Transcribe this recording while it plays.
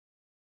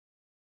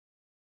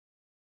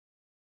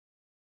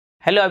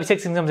Hello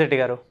Abhishek Singamsetti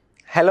గారు.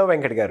 Hello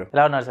Venkat గారు.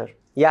 ఎలా ఉన్నారు సార్?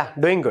 Yeah,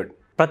 doing good.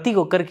 ప్రతి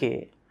ఒక్కరికి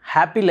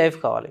హ్యాపీ లైఫ్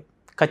కావాలి,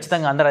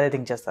 ఖచ్చితంగా అందరూ అదే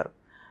థింక్ చేస్తారు.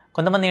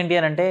 కొంతమంది ఏంటి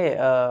అని అంటే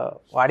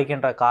వాడికి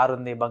ఏంట్రా కారు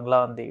ఉంది, బంగ్లా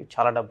ఉంది,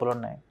 చాలా డబ్బులు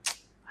ఉన్నాయి,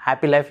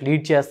 హ్యాపీ లైఫ్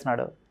లీడ్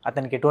చేస్తున్నాడు,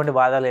 అతనికి ఎటువంటి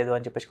బాధ లేదు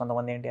అని చెప్పేసి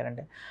కొంతమంది ఏంటి అని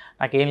అంటే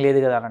నాకేం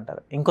లేదు కదా అని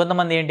అంటారు.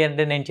 ఇంకొంతమంది ఏంటి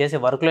అంటే నేను చేసే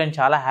వర్క్లో నేను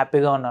చాలా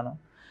హ్యాపీగా ఉన్నాను,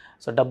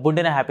 సో డబ్బు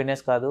ఉంటేనే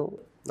హ్యాపీనెస్ కాదు,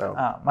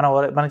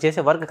 మనం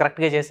చేసే వర్క్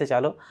కరెక్ట్గా చేస్తే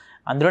చాలు,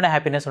 అందులోనే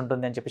హ్యాపీనెస్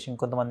ఉంటుంది అని చెప్పేసి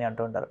ఇంకొంతమంది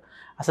అంటూ ఉంటారు.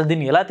 అసలు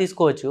దీన్ని ఎలా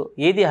తీసుకోవచ్చు,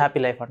 ఏది హ్యాపీ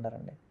లైఫ్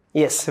అంటారండి?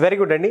 ఎస్, వెరీ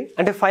గుడ్ అండి.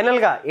 అంటే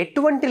ఫైనల్గా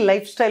ఎటువంటి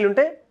లైఫ్ స్టైల్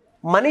ఉంటే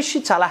మనిషి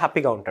చాలా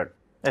హ్యాపీగా ఉంటాడు.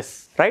 Yes,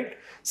 right.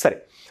 సరే,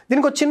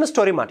 దీనికి ఒక చిన్న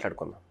స్టోరీ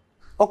మాట్లాడుకుందాం.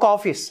 ఒక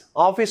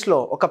ఆఫీస్లో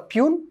ఒక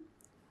ప్యూన్,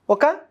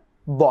 ఒక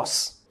బాస్.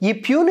 ఈ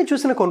ప్యూన్ని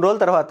చూసిన కొన్ని రోజుల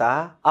తర్వాత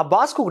ఆ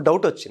బాస్కి ఒక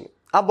డౌట్ వచ్చింది.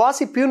 ఆ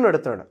బాస్ ఈ ప్యూన్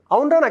అడుగుతున్నాడు,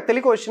 అవునరా నాకు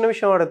తెలియక ఒక చిన్న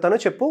విషయం అడుగుతాను,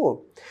 చెప్పు,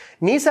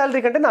 నీ శాలరీ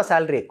కంటే నా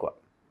శాలరీ ఎక్కువ,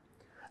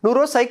 నువ్వు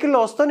రోజు సైకిల్లో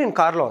వస్తావు, నేను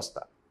కార్లో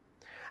వస్తా,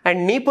 అండ్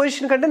నీ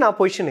పొజిషన్ కంటే నా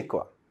పొజిషన్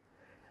ఎక్కువ,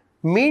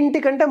 మీ ఇంటి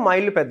కంటే మా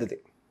ఇల్లు పెద్దది,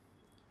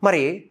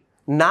 మరి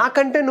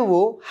నాకంటే నువ్వు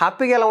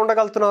హ్యాపీగా ఎలా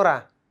ఉండగలుగుతున్నావురా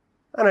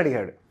అని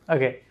అడిగాడు.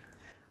 ఓకే.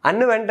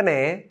 అన్న వెంటనే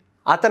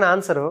అతని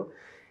ఆన్సరు,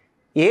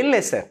 ఏం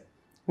లేదు సార్,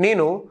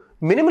 నేను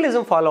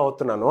మినిమలిజం ఫాలో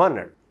అవుతున్నాను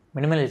అన్నాడు.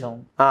 మినిమలిజం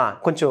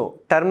కొంచెం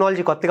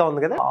టర్మినాలజీ కొత్తగా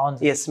ఉంది కదా.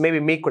 ఎస్, మేబీ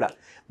మీకు కూడా.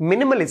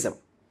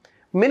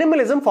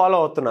 మినిమలిజం ఫాలో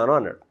అవుతున్నాను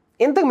అన్నాడు.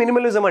 ఇంతకు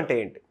మినిమలిజం అంటే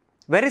ఏంటి?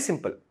 Very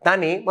simple.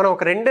 దాన్ని మనం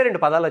ఒక రెండు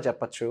పదాల్లో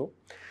చెప్పచ్చు.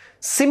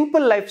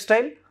 Simple life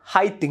style,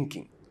 high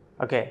thinking.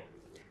 Okay.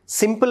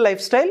 Simple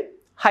life style,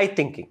 high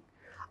thinking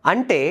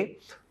అంటే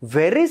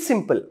వెరీ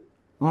సింపుల్.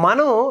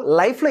 మనం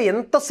లైఫ్లో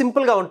ఎంత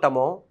సింపుల్గా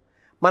ఉంటామో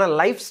మన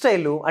లైఫ్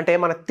స్టైల్ అంటే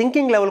మన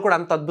థింకింగ్ లెవెల్ కూడా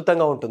అంత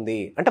అద్భుతంగా ఉంటుంది.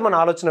 అంటే మన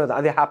ఆలోచన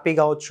అది హ్యాపీ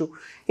కావచ్చు,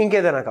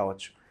 ఇంకేదైనా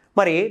కావచ్చు.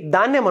 మరి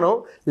దాన్నే మనం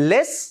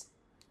లెస్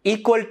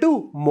ఈక్వల్ టు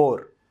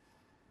మోర్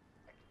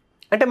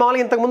అంటే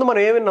మామూలుగా ఇంతకుముందు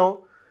మనం ఏమిన్నాం,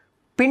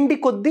 పిండి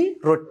కొద్దీ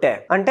రొట్టె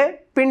అంటే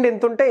పిండి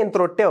ఎంత ఉంటే ఎంత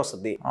రొట్టె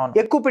వస్తుంది,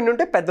 ఎక్కువ పిండి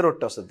ఉంటే పెద్ద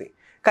రొట్టె వస్తుంది.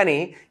 కానీ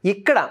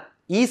ఇక్కడ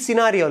ఈ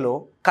సినారియోలో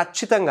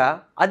ఖచ్చితంగా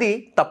అది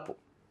తప్పు.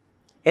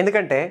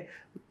 ఎందుకంటే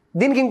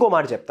దీనికి ఇంకో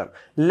మాట చెప్తాను,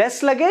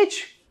 లెస్ లగేజ్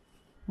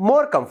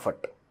మోర్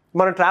కంఫర్ట్.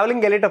 మనం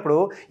ట్రావెలింగ్కి వెళ్ళేటప్పుడు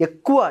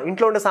ఎక్కువ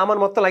ఇంట్లో ఉండే సామాన్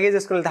మొత్తం లగేజ్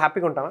వేసుకుని వెళ్తే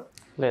హ్యాపీగా ఉంటామా?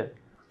 లేదు.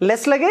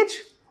 Less luggage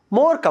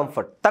more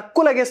comfort.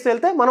 తక్కువ లగేజ్తో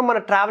వెళ్తే మనం మన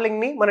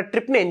ట్రావెలింగ్ని, మన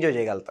ట్రిప్ని ఎంజాయ్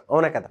చేయగలుగుతాం.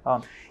 అవునా కదా?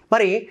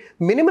 మరి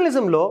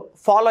మినిమలిజంలో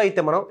ఫాలో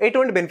అయితే మనం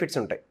ఎటువంటి బెనిఫిట్స్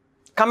ఉంటాయి?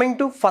 కమింగ్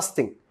టు ఫస్ట్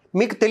థింగ్,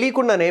 మీకు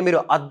తెలియకుండానే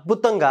మీరు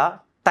అద్భుతంగా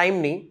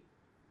టైంని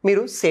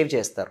మీరు సేవ్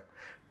చేస్తారు.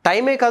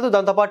 టైమే కాదు,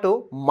 దాంతోపాటు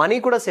మనీ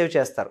కూడా సేవ్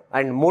చేస్తారు.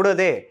 అండ్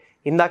మూడోదే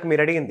ఇందాక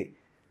మీరు అడిగింది,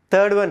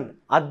 థర్డ్ వన్,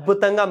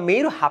 అద్భుతంగా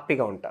మీరు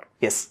హ్యాపీగా ఉంటారు.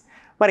 ఎస్.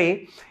 మరి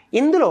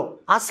ఇందులో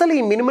అసలు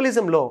ఈ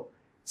మినిమలిజంలో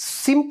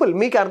సింపుల్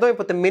మీకు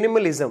అర్థమైపోతుంది.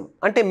 మినిమలిజం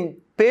అంటే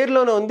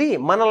పేరులోనే ఉంది,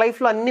 మన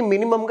లైఫ్లో అన్ని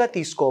మినిమంగా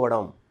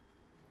తీసుకోవడం.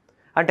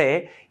 అంటే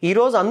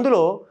ఈరోజు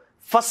అందులో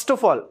ఫస్ట్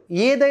ఆఫ్ ఆల్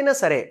ఏదైనా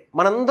సరే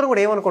మనందరం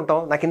కూడా ఏమనుకుంటాం,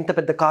 నాకు ఇంత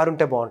పెద్ద కారు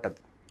ఉంటే బాగుంటుంది.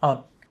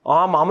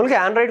 మామూలుగా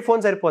ఆండ్రాయిడ్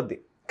ఫోన్ సరిపోద్ది,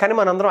 కానీ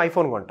మనందరం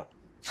ఐఫోన్ కొంటాం.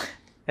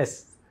 ఎస్.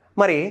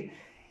 మరి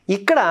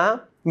ఇక్కడ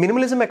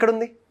మినిమలిజం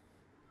ఎక్కడుంది?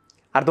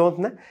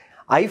 అర్థమవుతుందా?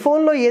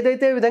 ఐఫోన్లో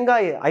ఏదైతే విధంగా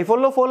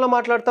ఫోన్లో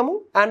మాట్లాడతాము,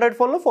 ఆండ్రాయిడ్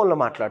ఫోన్లో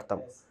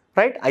మాట్లాడతాము.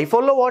 రైట్?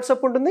 ఐఫోన్లో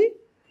వాట్సాప్ ఉంటుంది,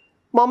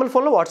 మామూలు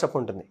ఫోన్లో వాట్సాప్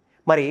ఉంటుంది.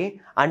 మరి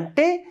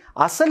అంటే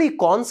అసలు ఈ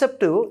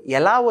కాన్సెప్ట్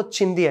ఎలా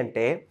వచ్చింది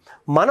అంటే,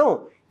 మనం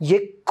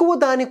ఎక్కువ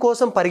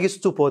దానికోసం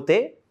పరిగిస్తూ పోతే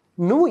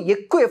నువ్వు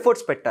ఎక్కువ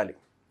ఎఫర్ట్స్ పెట్టాలి.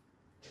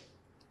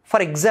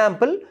 ఫర్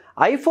ఎగ్జాంపుల్,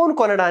 ఐఫోన్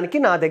కొనడానికి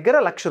నా దగ్గర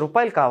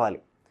 ₹1,00,000 కావాలి.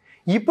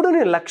 ఇప్పుడు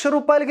నేను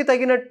 ₹1,00,000కి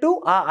తగినట్టు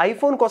ఆ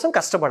ఐఫోన్ కోసం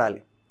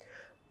కష్టపడాలి.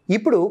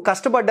 ఇప్పుడు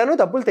కష్టపడ్డాను,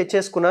 డబ్బులు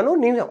తెచ్చేసుకున్నాను,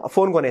 నేను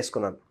ఫోన్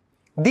కొనేసుకున్నాను.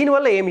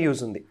 దీనివల్ల ఏం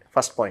యూజ్ ఉంది?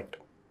 First point.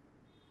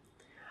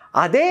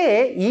 అదే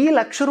ఈ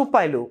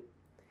 ₹1,00,000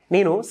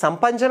 నేను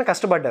సంపాదించడానికి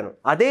కష్టపడ్డాను,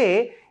 అదే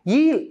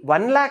ఈ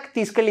 1,00,000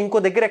 తీసుకెళ్ళి ఇంకో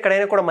దగ్గర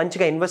ఎక్కడైనా కూడా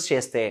మంచిగా ఇన్వెస్ట్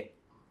చేస్తే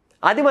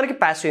అది మనకి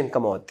ప్యాసివ్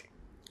ఇన్కమ్ అవుద్ది.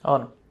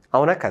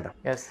 అవునా కదా?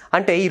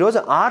 అంటే ఈరోజు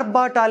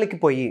ఆర్భాటాలకి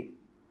పోయి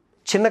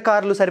చిన్న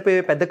కార్లు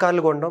సరిపోయే పెద్ద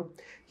కార్లు కొనడం,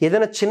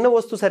 ఏదైనా చిన్న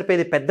వస్తువు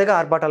సరిపోయేది పెద్దగా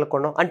ఆర్భాటాలకు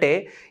కొనడం, అంటే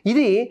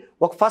ఇది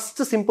ఒక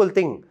ఫస్ట్ సింపుల్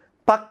థింగ్.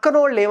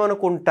 పక్కనోళ్ళు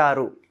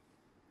ఏమనుకుంటారు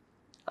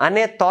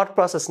అనే థాట్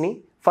ప్రాసెస్ని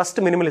ఫస్ట్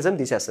మినిమలిజం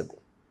తీసేస్తుంది.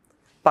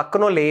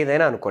 పక్కనోళ్ళు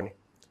ఏదైనా అనుకోని,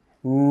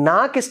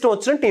 నాకు ఇష్టం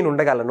వచ్చినట్టు నేను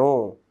ఉండగలను.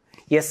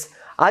 ఎస్.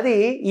 అది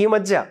ఈ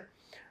మధ్య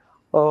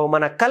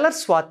మన colour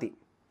Swathi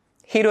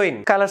heroine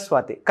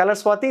colour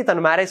Swathi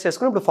తను మ్యారేజ్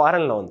చేసుకుని ఇప్పుడు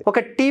ఫారెన్లో ఉంది. ఒక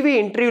టీవీ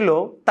ఇంటర్వ్యూలో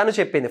తను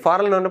చెప్పింది,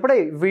 ఫారెన్లో ఉన్నప్పుడు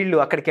వీళ్ళు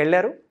అక్కడికి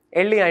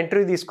వెళ్ళి ఆ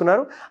ఇంటర్వ్యూ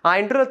తీసుకున్నారు. ఆ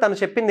ఇంటర్వ్యూలో తను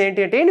చెప్పింది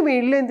ఏంటి అంటే, ఏంటి మీ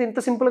ఇల్లు ఇంత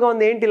సింపుల్గా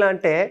ఉంది ఏంటి ఇలా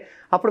అంటే,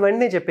 అప్పుడు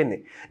వెంటనే చెప్పింది,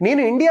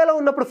 నేను ఇండియాలో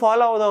ఉన్నప్పుడు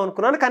ఫాలో అవుదాం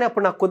అనుకున్నాను, కానీ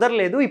అప్పుడు నాకు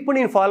కుదరలేదు, ఇప్పుడు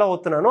నేను ఫాలో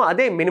అవుతున్నాను,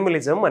 అదే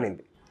మినిమలిజం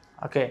అనింది.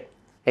 ఓకే.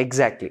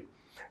 ఎగ్జాక్ట్లీ.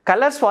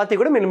 కలర్ స్వాతి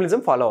కూడా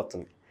మినిమలిజం ఫాలో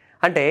అవుతుంది.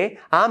 అంటే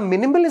ఆ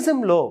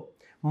మినిమలిజంలో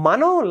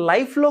మనం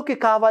లైఫ్లోకి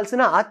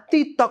కావాల్సిన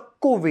అతి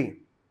తక్కువవి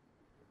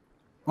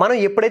మనం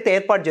ఎప్పుడైతే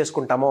ఏర్పాటు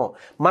చేసుకుంటామో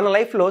మన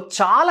లైఫ్లో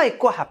చాలా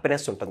ఎక్కువ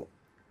హ్యాపీనెస్ ఉంటుంది.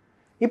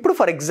 ఇప్పుడు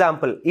ఫర్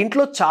ఎగ్జాంపుల్,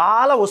 ఇంట్లో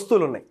చాలా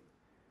వస్తువులు ఉన్నాయి,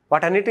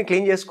 వాటన్నిటిని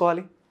క్లీన్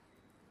చేసుకోవాలి,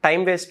 టైం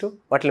వేస్ట్,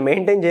 వాటిని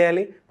మెయింటైన్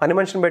చేయాలి, పని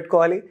మనిషిని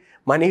పెట్టుకోవాలి,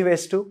 మనీ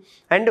వేస్ట్,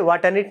 అండ్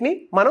వాటన్నిటిని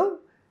మనం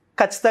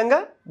ఖచ్చితంగా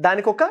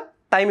దానికి ఒక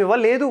టైం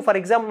ఇవ్వాలి. లేదు ఫర్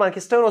ఎగ్జాంపుల్ మనకి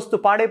ఇష్టమైన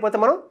వస్తువు పాడైపోతే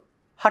మనం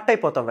హట్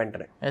అయిపోతాం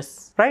వెంటనే,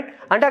 రైట్?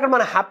 అంటే అక్కడ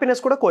మన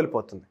హ్యాపీనెస్ కూడా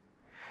కోల్పోతుంది.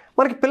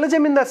 మనకి పిల్ల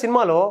జమీందార్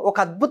సినిమాలో ఒక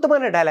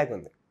అద్భుతమైన డైలాగ్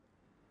ఉంది.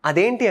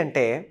 అదేంటి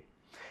అంటే,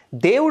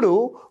 దేవుడు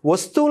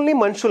వస్తువుల్ని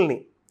మనుషుల్ని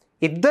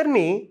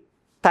ఇద్దరిని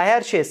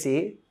తయారు చేసి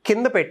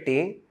కింద పెట్టి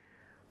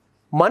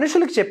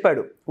మనుషులకు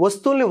చెప్పాడు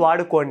వస్తువుల్ని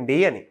వాడుకోండి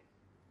అని.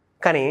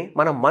 కానీ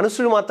మన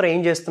మనుషులు మాత్రం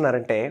ఏం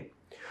చేస్తున్నారంటే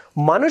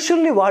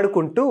మనుషుల్ని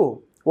వాడుకుంటూ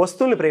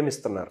వస్తువుల్ని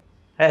ప్రేమిస్తున్నారు.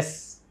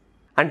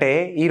 అంటే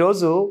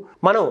ఈరోజు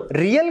మనం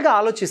రియల్గా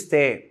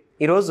ఆలోచిస్తే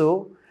ఈరోజు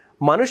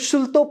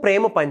మనుషులతో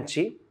ప్రేమ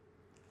పంచి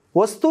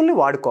వస్తువుల్ని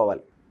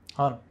వాడుకోవాలి.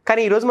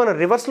 కానీ ఈరోజు మనం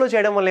రివర్స్లో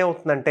చేయడం వల్ల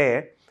ఏమవుతుందంటే,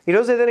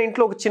 ఈరోజు ఏదైనా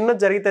ఇంట్లో ఒక చిన్నది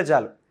జరిగితే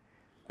చాలు,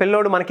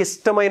 పిల్లోడు మనకి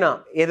ఇష్టమైన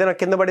ఏదైనా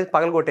కింద పడి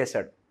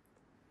పగలగొట్టేశాడు,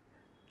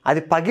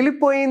 అది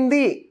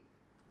పగిలిపోయింది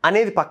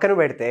అనేది పక్కన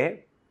పెడితే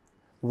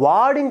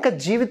వాడు ఇంకా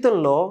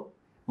జీవితంలో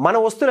మన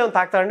వస్తువులు ఏమైనా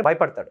తాకుతాడంటే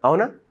భయపడతాడు.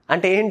 అవునా?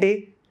 అంటే ఏంటి,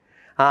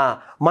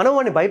 మనం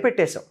వాడిని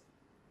భయపెట్టేశాం,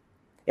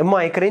 ఏమ్మా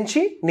ఇక్కడి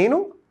నుంచి నేను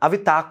అవి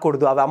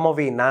తాకూడదు, అవి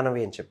అమ్మవి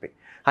నాన్నవి అని చెప్పి.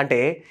 అంటే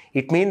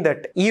ఇట్ మీన్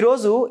దట్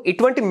ఈరోజు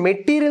ఇటువంటి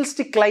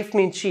మెటీరియలిస్టిక్ లైఫ్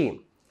నుంచి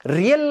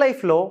రియల్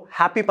లైఫ్లో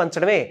హ్యాపీ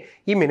పంచడమే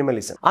ఈ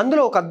మినిమలిజం.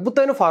 అందులో ఒక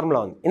అద్భుతమైన ఫార్ములా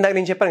ఉంది. ఇందాక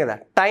నేను చెప్పాను కదా,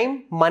 time,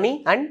 money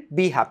and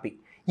be happy.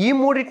 ఈ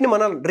మూడింటిని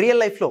మనం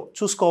రియల్ లైఫ్లో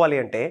చూసుకోవాలి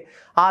అంటే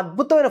ఆ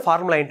అద్భుతమైన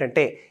ఫార్ములా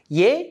ఏంటంటే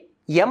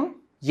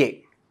AMA.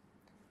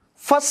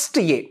 ఫస్ట్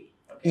ఏ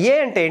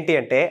అంటే ఏంటి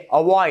అంటే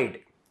అవాయిడ్.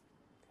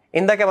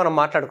 ఇందాకే మనం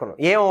మాట్లాడుకున్నాం,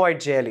 ఏం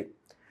అవాయిడ్ చేయాలి?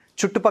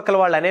 చుట్టుపక్కల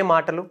వాళ్ళు అనే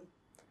మాటలు,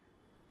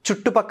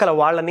 చుట్టుపక్కల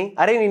వాళ్ళని,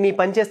 అరే నేను ఈ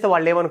పని చేస్తే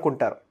వాళ్ళు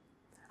ఏమనుకుంటారు,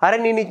 అరే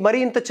నేను మరీ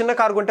ఇంత చిన్న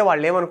కారు కొంటే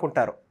వాళ్ళు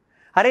ఏమనుకుంటారు,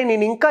 అరే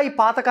నేను ఇంకా ఈ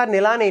పాత కార్ని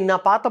ఇలానే, నా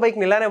పాత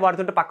బైక్ని ఇలానే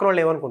వాడుతుంటే పక్కన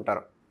వాళ్ళు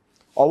ఏమనుకుంటారు.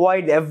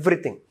 Avoid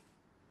everything.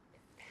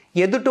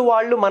 ఎదుటి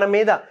వాళ్ళు మన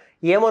మీద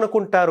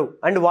ఏమనుకుంటారు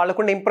అండ్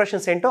వాళ్ళకున్న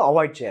ఇంప్రెషన్స్ ఏంటో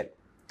అవాయిడ్ చేయాలి.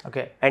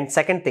 Okay. And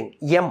second thing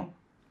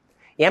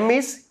M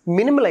is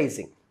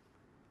మినిమలైజింగ్.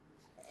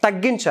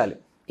 తగ్గించాలి.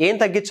 ఏం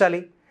తగ్గించాలి?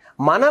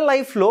 మన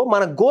లైఫ్లో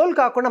మన గోల్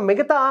కాకుండా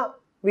మిగతా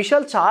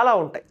విషయాలు చాలా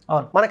ఉంటాయి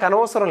మనకు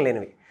అనవసరం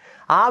లేనివి.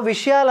 ఆ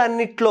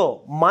విషయాలన్నిట్లో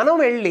మనం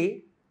వెళ్ళి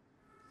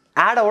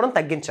యాడ్ అవ్వడం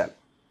తగ్గించాలి.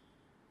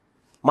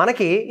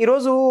 మనకి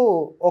ఈరోజు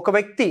ఒక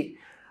వ్యక్తి,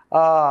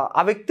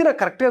 ఆ వ్యక్తి నాకు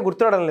కరెక్ట్గా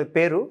గుర్తురావడం లేదు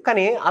పేరు,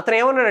 కానీ అతను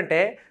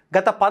ఏమన్నాడంటే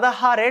గత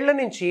 16 ఏళ్ల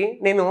నుంచి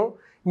నేను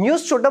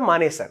న్యూస్ చూడడం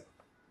మానేశాను,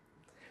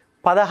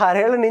 16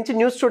 ఏళ్ల నుంచి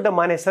న్యూస్ చూడడం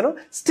మానేశాను,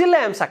 still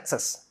I'm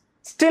success,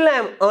 still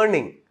I'm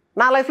earning,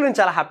 నా లైఫ్లో నేను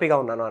చాలా హ్యాపీగా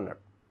ఉన్నాను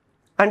అన్నాడు.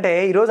 అంటే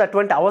ఈరోజు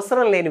అటువంటి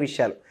అవసరం లేని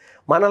విషయాలు,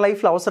 మన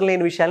లైఫ్లో అవసరం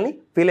లేని విషయాల్ని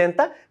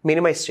వీలైనంత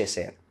మినిమైజ్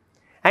చేసేయాలి.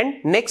 అండ్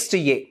నెక్స్ట్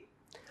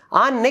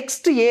ఆ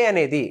నెక్స్ట్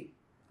అనేది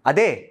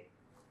అదే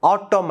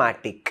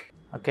ఆటోమేటిక్.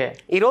 ఓకే.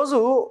 ఈరోజు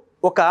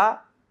ఒక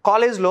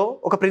కాలేజ్లో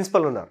ఒక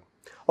ప్రిన్సిపల్ ఉన్నారు,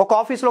 ఒక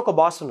ఆఫీస్లో ఒక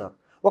బాస్ ఉన్నారు,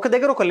 ఒక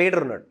దగ్గర ఒక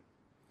లీడర్ ఉన్నాడు.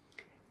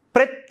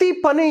 ప్రతి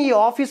పని ఈ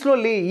ఆఫీస్లో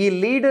ఈ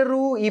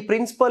లీడరు, ఈ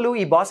ప్రిన్సిపల్,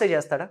 ఈ బాసే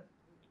చేస్తాడా?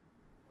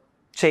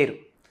 చేయరు.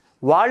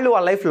 వాళ్ళు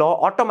ఆ లైఫ్లో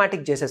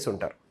ఆటోమేటిక్ చేసేసి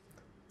ఉంటారు.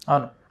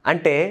 అవును.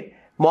 అంటే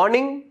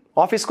మార్నింగ్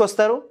ఆఫీస్కి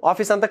వస్తారు,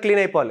 ఆఫీస్ అంతా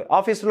క్లీన్ అయిపోవాలి,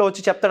 ఆఫీస్లో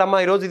వచ్చి చెప్తాడమ్మా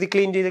ఈరోజు ఇది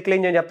క్లీన్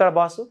చేయని చెప్తాడు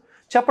బాసు,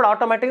 చెప్పడు,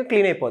 ఆటోమేటిక్గా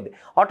క్లీన్ అయిపోద్ది,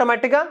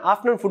 ఆటోమేటిక్గా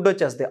ఆఫ్టర్నూన్ ఫుడ్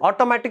వచ్చేస్తుంది,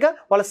 ఆటోమేటిక్గా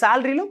వాళ్ళ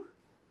శాలరీలు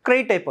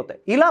క్రెడిట్ అయిపోతాయి.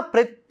 ఇలా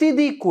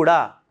ప్రతిదీ కూడా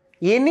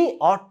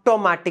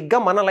ఆటోమేటిక్గా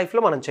మన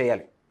లైఫ్లో మనం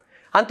చేయాలి.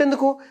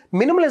 అంతెందుకు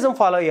మినిమలిజం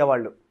ఫాలో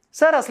అయ్యేవాళ్ళు,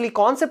 సార్ అసలు ఈ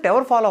కాన్సెప్ట్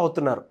ఎవరు ఫాలో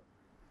అవుతున్నారు?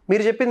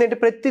 మీరు చెప్పింది ఏంటి?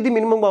 ప్రతిదీ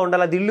మినిమంగా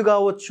ఉండాలి. అది ఇల్లు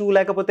కావచ్చు,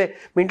 లేకపోతే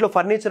మీ ఇంట్లో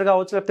ఫర్నిచర్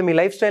కావచ్చు, లేకపోతే మీ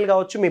లైఫ్ స్టైల్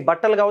కావచ్చు, మీ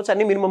బట్టలు కావచ్చు,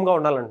 అన్నీ మినిమంగా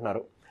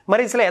ఉండాలంటున్నారు.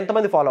 మరి అసలు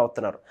ఎంతమంది ఫాలో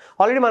అవుతున్నారు?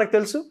 ఆల్రెడీ మనకు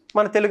తెలుసు,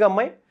 మన తెలుగు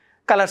అమ్మాయి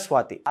కలర్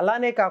స్వాతి.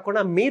 అలానే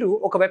కాకుండా మీరు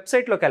ఒక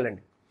వెబ్సైట్లోకి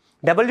వెళ్ళండి,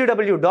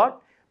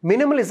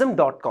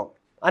 www.minimalism.com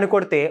అని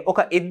కొడితే ఒక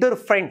 2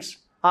 ఫ్రెండ్స్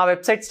ఆ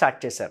వెబ్సైట్ స్టార్ట్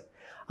చేశారు.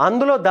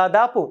 అందులో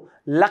దాదాపు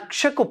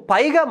 1,00,000కు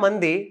పైగా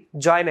మంది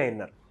జాయిన్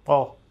అయినారు.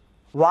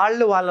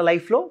 వాళ్ళు వాళ్ళ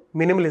లైఫ్లో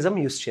మినిమలిజం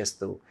యూస్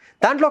చేస్తూ.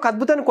 దాంట్లో ఒక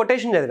అద్భుతమైన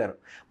కొటేషన్ చదివాను,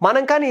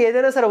 మనం కానీ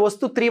ఏదైనా సరే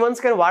వస్తువు 3 months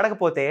కానీ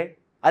వాడకపోతే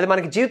అది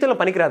మనకి జీవితంలో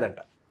పనికిరాదంట.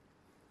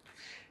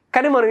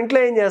 కానీ మనం ఇంట్లో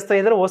ఏం చేస్తాం,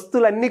 ఏదైనా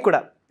వస్తువులన్నీ కూడా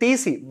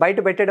తీసి బయట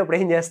పెట్టేటప్పుడు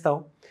ఏం చేస్తాం,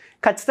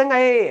 ఖచ్చితంగా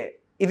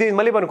ఇది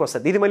మళ్ళీ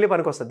పనికొస్తుంది, ఇది మళ్ళీ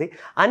పనికొస్తుంది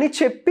అని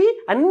చెప్పి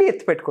అన్నీ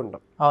ఎత్తి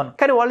పెట్టుకుంటాం. అవును.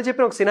 కానీ వాళ్ళు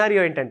చెప్పిన ఒక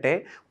సినారియో ఏంటంటే,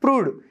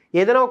 ప్రూవ్డ్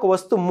ఏదైనా ఒక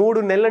వస్తువు 3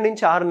 నెలల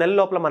నుంచి 6 నెలల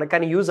లోపల మనకు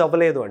కానీ యూజ్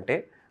అవ్వలేదు అంటే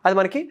అది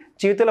మనకి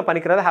జీవితంలో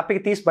పనికిరాదు,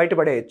 హ్యాపీగా తీసి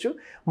బయటపడేయచ్చు,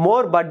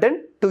 more burden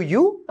to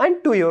you and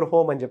to your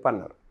home అని చెప్పి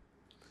అన్నారు.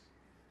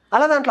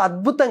 అలా దాంట్లో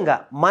అద్భుతంగా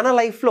మన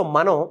లైఫ్లో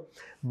మనం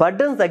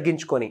బర్డెన్స్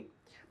తగ్గించుకొని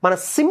మన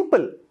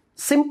simple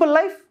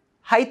life,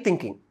 high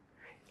thinking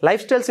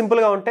life style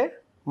సింపుల్గా ఉంటే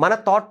మన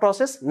థాట్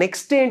ప్రాసెస్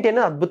నెక్స్ట్ ఏంటి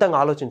అనేది అద్భుతంగా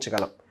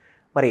ఆలోచించగలం.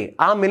 మరి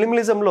ఆ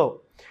మినిమలిజంలో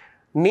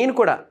నేను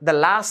కూడా ద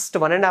లాస్ట్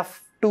 1.5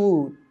 to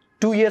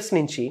 2 years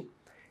నుంచి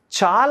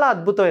చాలా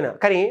అద్భుతమైన,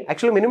 కానీ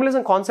యాక్చువల్లీ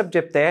మినిమలిజం కాన్సెప్ట్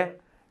చెప్తే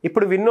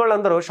ఇప్పుడు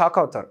విన్నోళ్ళందరూ షాక్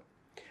అవుతారు.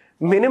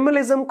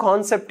 మినిమలిజం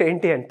కాన్సెప్ట్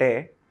ఏంటి అంటే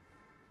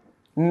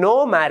నో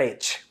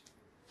మ్యారేజ్,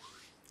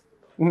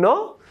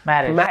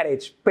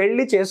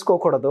 పెళ్ళి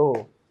చేసుకోకూడదు.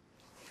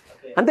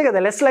 అంతే కదా,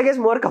 లెస్ లగేజ్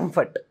మోర్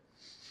కంఫర్ట్.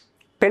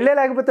 పెళ్ళే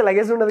లేకపోతే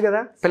లగేజ్ ఉండదు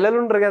కదా, పిల్లలు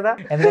ఉండరు కదా.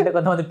 ఎందుకంటే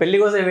కొంతమంది పెళ్లి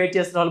కోసం వెయిట్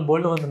చేస్తున్న వాళ్ళు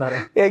బోల్డ్ ఉంటున్నారు.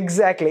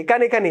 ఎగ్జాక్ట్లీ.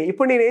 కానీ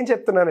ఇప్పుడు నేనేం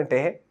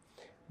చెప్తున్నానంటే,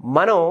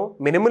 మనం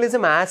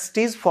minimalism as it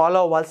is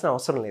follow అవ్వాల్సిన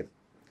అవసరం లేదు.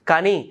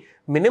 కానీ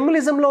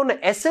మినిమలిజంలో ఉన్న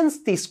ఎసెన్స్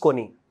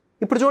తీసుకొని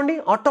ఇప్పుడు చూడండి,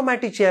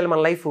 ఆటోమేటిక్ చేయాలి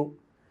మన లైఫ్,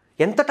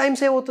 ఎంత టైం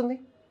సేవ్ అవుతుంది,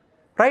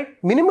 రైట్?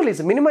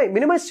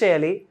 మినిమైజ్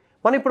చేయాలి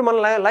మనం. ఇప్పుడు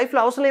మన లైఫ్లో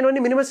అవసరం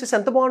లేనివన్నీ మినిమైజ్ చేస్తే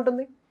ఎంత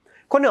బాగుంటుంది.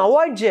 కొన్ని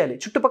అవాయిడ్ చేయాలి,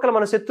 చుట్టుపక్కల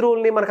మన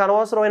శత్రువుల్ని, మనకు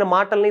అనవసరమైన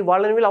మాటల్ని,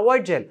 వాళ్ళని వీళ్ళు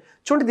అవాయిడ్ చేయాలి.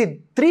 చూడండి, ది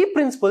 3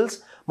 ప్రిన్సిపల్స్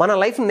మన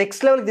లైఫ్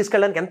నెక్స్ట్ లెవెల్కి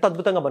తీసుకెళ్ళడానికి ఎంత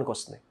అద్భుతంగా మనకు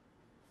వస్తుంది,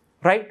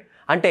 రైట్?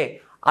 అంటే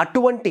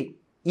అటువంటి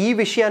ఈ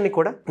విషయాన్ని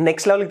కూడా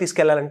నెక్స్ట్ లెవెల్కి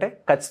తీసుకెళ్లాలంటే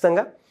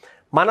ఖచ్చితంగా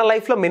మన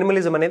లైఫ్లో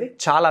మినిమలిజం అనేది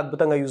చాలా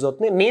అద్భుతంగా యూజ్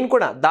అవుతుంది. నేను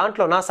కూడా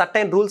దాంట్లో నా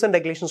సర్టైన్ రూల్స్ అండ్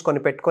రెగ్యులేషన్స్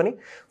కొన్ని పెట్టుకొని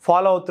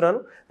ఫాలో అవుతున్నాను.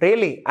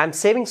 Really I'm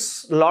saving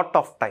lot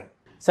of time.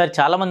 Sir,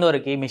 చాలా మంది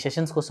వరకు మీ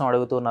సెషన్స్ కోసం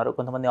అడుగుతున్నారు,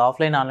 కొంతమంది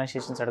ఆఫ్లైన్ ఆన్లైన్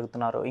సెషన్స్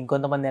అడుగుతున్నారు,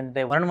 ఇంకొంతమంది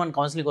అంటే 1-on-1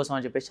 కౌన్సిలింగ్ కోసం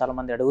అని చెప్పేసి చాలా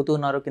మంది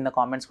అడుగుతున్నారు, కింద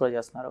కామెంట్స్ కూడా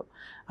చేస్తున్నారు.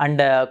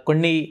 అండ్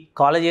కొన్ని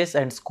colleges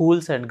and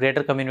schools and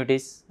greater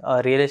communities,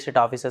 real estate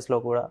ఆఫీసెస్లో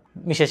కూడా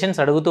మీ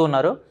సెషన్స్ అడుగుతూ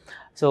ఉన్నారు.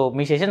 సో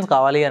మీ సెషన్స్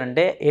కావాలి అని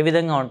అంటే ఏ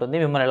విధంగా ఉంటుంది,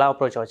 మిమ్మల్ని ఎలా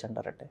అప్రోచ్ అవ్వచ్చు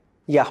అంటారంటే?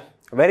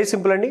 వెరీ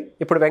సింపుల్ అండి.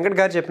 ఇప్పుడు వెంకట్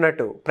గారు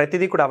చెప్పినట్టు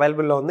ప్రతిదీ కూడా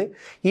అవైలబుల్లో ఉంది.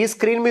 ఈ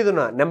స్క్రీన్ మీద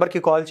ఉన్న నెంబర్కి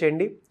కాల్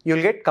చేయండి, you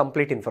will get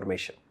complete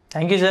information.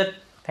 Thank you sir,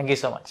 thank you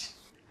so much.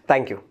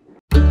 Thank you.